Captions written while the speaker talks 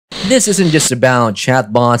This isn't just about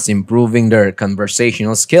chatbots improving their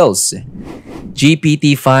conversational skills.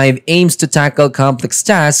 GPT-5 aims to tackle complex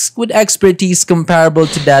tasks with expertise comparable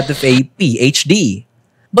to that of a PhD.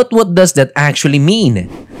 But what does that actually mean?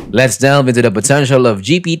 Let's delve into the potential of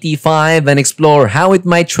GPT-5 and explore how it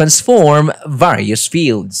might transform various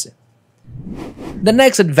fields. The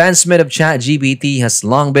next advancement of ChatGPT has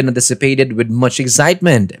long been anticipated with much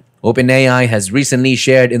excitement. OpenAI has recently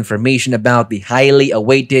shared information about the highly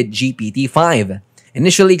awaited GPT-5.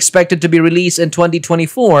 Initially expected to be released in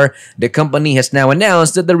 2024, the company has now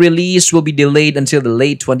announced that the release will be delayed until the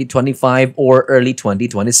late 2025 or early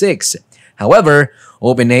 2026. However,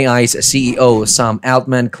 OpenAI's CEO Sam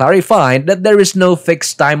Altman clarified that there is no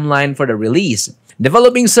fixed timeline for the release.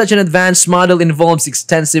 Developing such an advanced model involves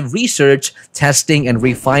extensive research, testing, and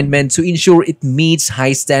refinement to ensure it meets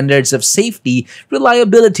high standards of safety,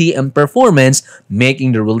 reliability, and performance,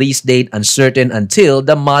 making the release date uncertain until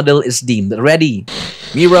the model is deemed ready.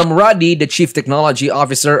 Mira Muradi, the Chief Technology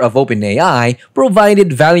Officer of OpenAI,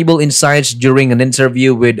 provided valuable insights during an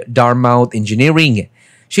interview with Dartmouth Engineering.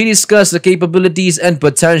 She discussed the capabilities and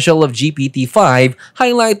potential of GPT-5,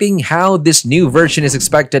 highlighting how this new version is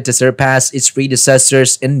expected to surpass its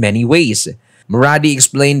predecessors in many ways. Muradi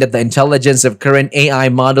explained that the intelligence of current AI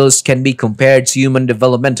models can be compared to human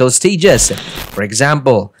developmental stages. For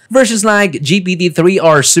example, versions like GPT-3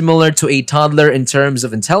 are similar to a toddler in terms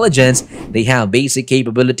of intelligence. They have basic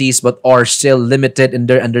capabilities but are still limited in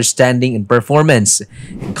their understanding and performance.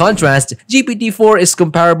 In contrast, GPT-4 is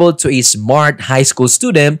comparable to a smart high school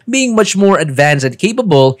student, being much more advanced and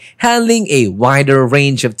capable, handling a wider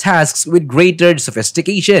range of tasks with greater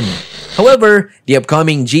sophistication. However, the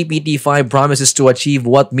upcoming GPT-5 promises to achieve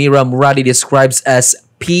what Mira Muradi describes as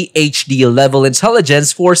Ph.D-level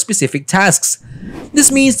intelligence for specific tasks.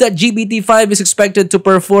 This means that GPT-5 is expected to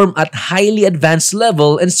perform at highly advanced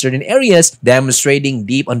level in certain areas, demonstrating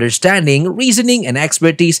deep understanding, reasoning, and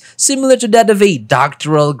expertise similar to that of a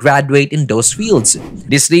doctoral graduate in those fields.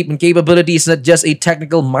 This leap in capability is not just a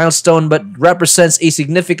technical milestone but represents a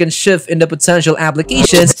significant shift in the potential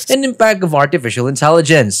applications and impact of artificial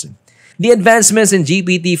intelligence. The advancements in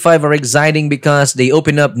GPT-5 are exciting because they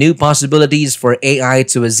open up new possibilities for AI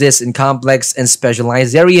to assist in complex and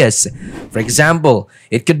specialized areas. For example,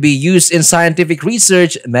 it could be used in scientific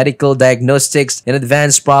research, medical diagnostics, and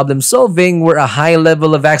advanced problem solving where a high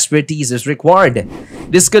level of expertise is required.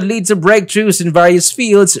 This could lead to breakthroughs in various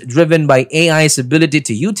fields driven by AI's ability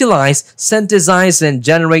to utilize, synthesize, and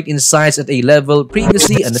generate insights at a level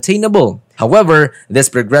previously unattainable. However, this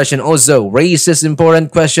progression also raises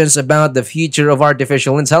important questions about the future of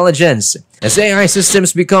artificial intelligence. As AI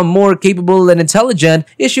systems become more capable and intelligent,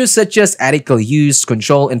 issues such as ethical use,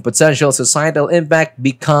 control, and potential societal impact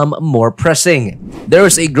become more pressing. There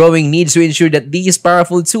is a growing need to ensure that these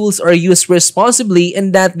powerful tools are used responsibly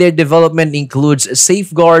and that their development includes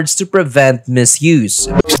safeguards to prevent misuse.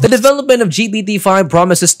 The development of GPT-5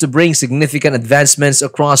 promises to bring significant advancements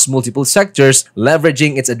across multiple sectors,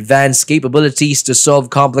 leveraging its advanced capabilities to solve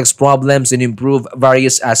complex problems and improve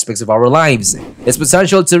various aspects of our lives. Its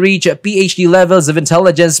potential to reach PhD levels of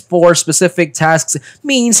intelligence for specific tasks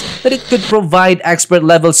means that it could provide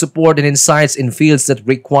expert-level support and insights in fields that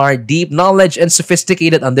require deep knowledge and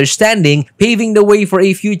sophisticated understanding, paving the way for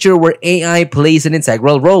a future where AI plays an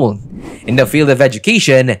integral role. In the field of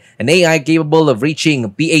education, an AI capable of reaching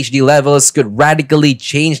PhD levels could radically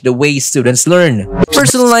change the way students learn.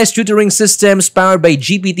 Personalized tutoring systems powered by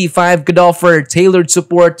GPT-5 could offer tailored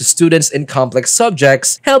support to students in complex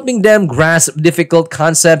subjects, helping them grasp difficult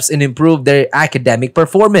concepts and improve their academic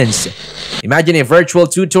performance. Imagine a virtual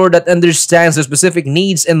tutor that understands the specific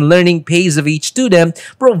needs and learning pace of each student,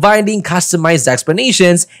 providing customized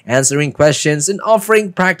explanations, answering questions, and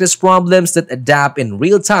offering practice problems that adapt in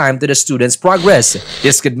real time to the student's progress.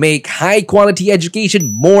 This could make high-quality education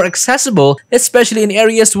more accessible, especially in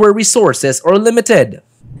areas where resources are limited.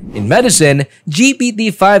 In medicine,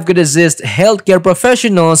 GPT-5 could assist healthcare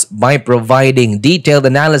professionals by providing detailed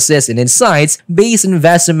analysis and insights based on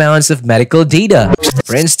vast amounts of medical data.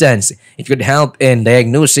 For instance, it could help in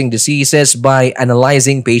diagnosing diseases by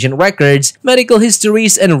analyzing patient records, medical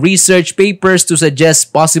histories, and research papers to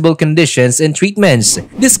suggest possible conditions and treatments.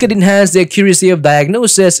 This could enhance the accuracy of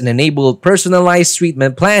diagnosis and enable personalized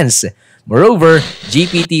treatment plans. Moreover,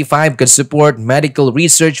 GPT-5 could support medical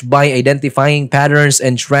research by identifying patterns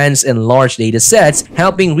and trends in large data sets,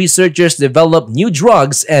 helping researchers develop new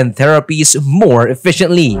drugs and therapies more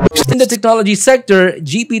efficiently. In the technology sector,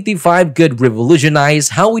 GPT-5 could revolutionize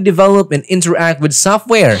how we develop and interact with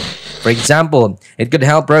software. For example, it could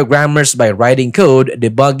help programmers by writing code,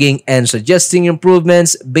 debugging, and suggesting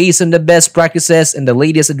improvements based on the best practices and the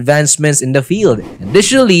latest advancements in the field.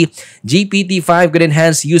 Additionally, GPT-5 could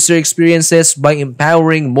enhance user experiences by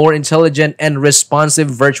empowering more intelligent and responsive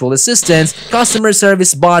virtual assistants, customer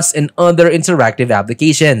service bots, and other interactive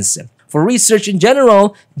applications. For research in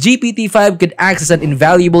general, GPT-5 could act as an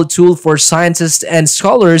invaluable tool for scientists and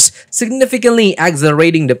scholars, significantly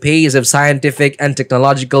accelerating the pace of scientific and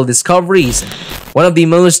technological discoveries. One of the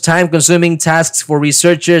most time-consuming tasks for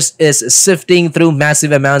researchers is sifting through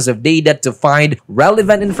massive amounts of data to find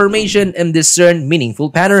relevant information and discern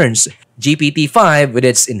meaningful patterns. GPT-5, with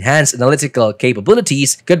its enhanced analytical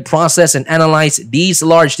capabilities, could process and analyze these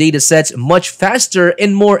large datasets much faster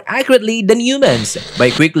and more accurately than humans.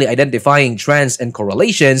 By quickly identifying trends and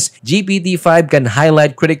correlations, GPT-5 can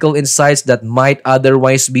highlight critical insights that might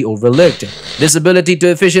otherwise be overlooked. This ability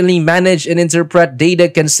to efficiently manage and interpret data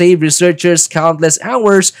can save researchers countless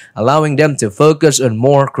hours, allowing them to focus on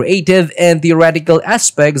more creative and theoretical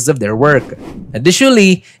aspects of their work.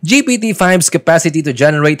 Additionally, GPT-5's capacity to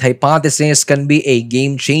generate hypotheses can be a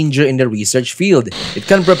game changer in the research field. It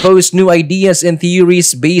can propose new ideas and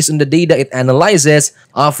theories based on the data it analyzes,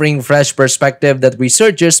 offering fresh perspective that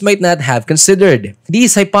researchers might not have considered.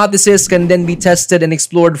 These hypotheses can then be tested and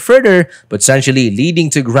explored further, potentially leading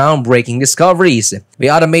to groundbreaking discoveries. By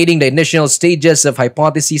automating the initial stages of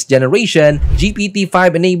hypothesis generation,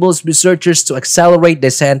 GPT-5 enables researchers to accelerate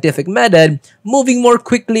the scientific method, moving more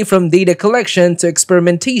quickly from data collection to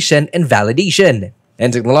experimentation and validation.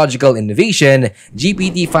 And technological innovation,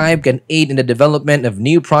 GPT-5 can aid in the development of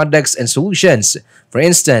new products and solutions. For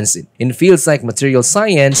instance, in fields like material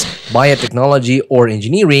science, biotechnology, or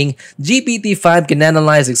engineering, GPT-5 can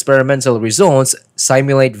analyze experimental results,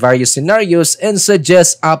 simulate various scenarios, and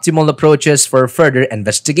suggest optimal approaches for further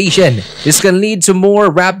investigation. This can lead to more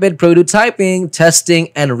rapid prototyping, testing,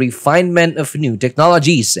 and refinement of new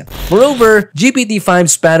technologies. Moreover,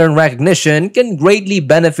 GPT-5's pattern recognition can greatly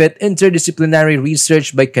benefit interdisciplinary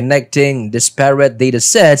research by connecting disparate data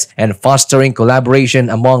sets and fostering collaboration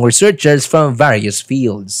among researchers from various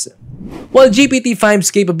fields. While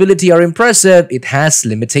GPT-5's capabilities are impressive, it has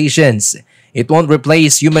limitations. It won't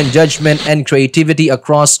replace human judgment and creativity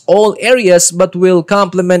across all areas but will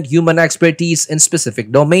complement human expertise in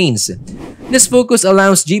specific domains. This focus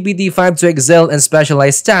allows GPT-5 to excel in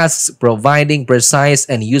specialized tasks, providing precise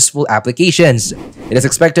and useful applications. It is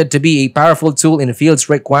expected to be a powerful tool in fields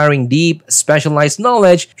requiring deep, specialized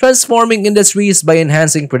knowledge, transforming industries by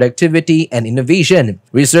enhancing productivity and innovation.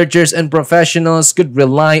 Researchers and professionals could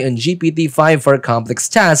rely on GPT-5 for complex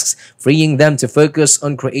tasks, freeing them to focus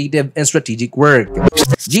on creative and strategic work.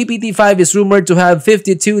 GPT-5 is rumored to have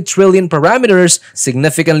 52 trillion parameters,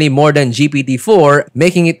 significantly more than GPT-4,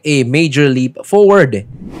 making it a major leap forward.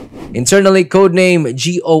 Internally codenamed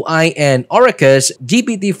GOI and Oracus,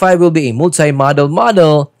 GPT-5 will be a multi-model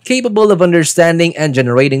model capable of understanding and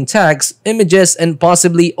generating text, images, and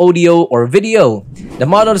possibly audio or video. The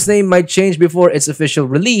model's name might change before its official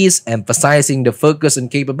release, emphasizing the focus on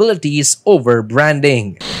capabilities over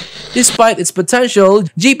branding. Despite its potential,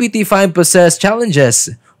 GPT-5 possesses challenges.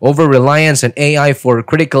 Over-reliance on AI for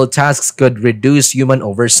critical tasks could reduce human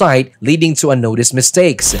oversight, leading to unnoticed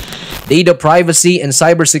mistakes. Data privacy and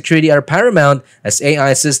cybersecurity are paramount as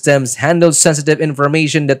AI systems handle sensitive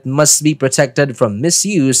information that must be protected from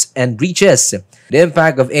misuse and breaches. The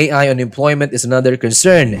impact of AI on employment is another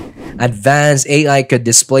concern. Advanced AI could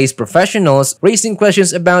displace professionals, raising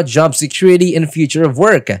questions about job security and future of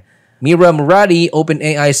work. Mira Murati,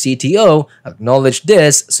 OpenAI CTO, acknowledged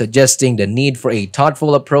this, suggesting the need for a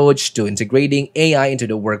thoughtful approach to integrating AI into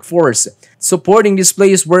the workforce. Supporting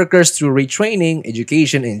displaced workers through retraining,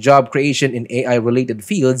 education, and job creation in AI-related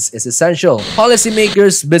fields is essential.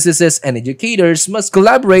 Policymakers, businesses, and educators must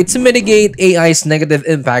collaborate to mitigate AI's negative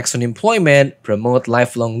impacts on employment, promote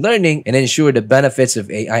lifelong learning, and ensure the benefits of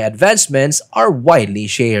AI advancements are widely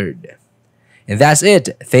shared. And that's it.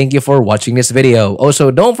 Thank you for watching this video. Also,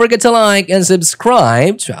 don't forget to like and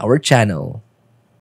subscribe to our channel.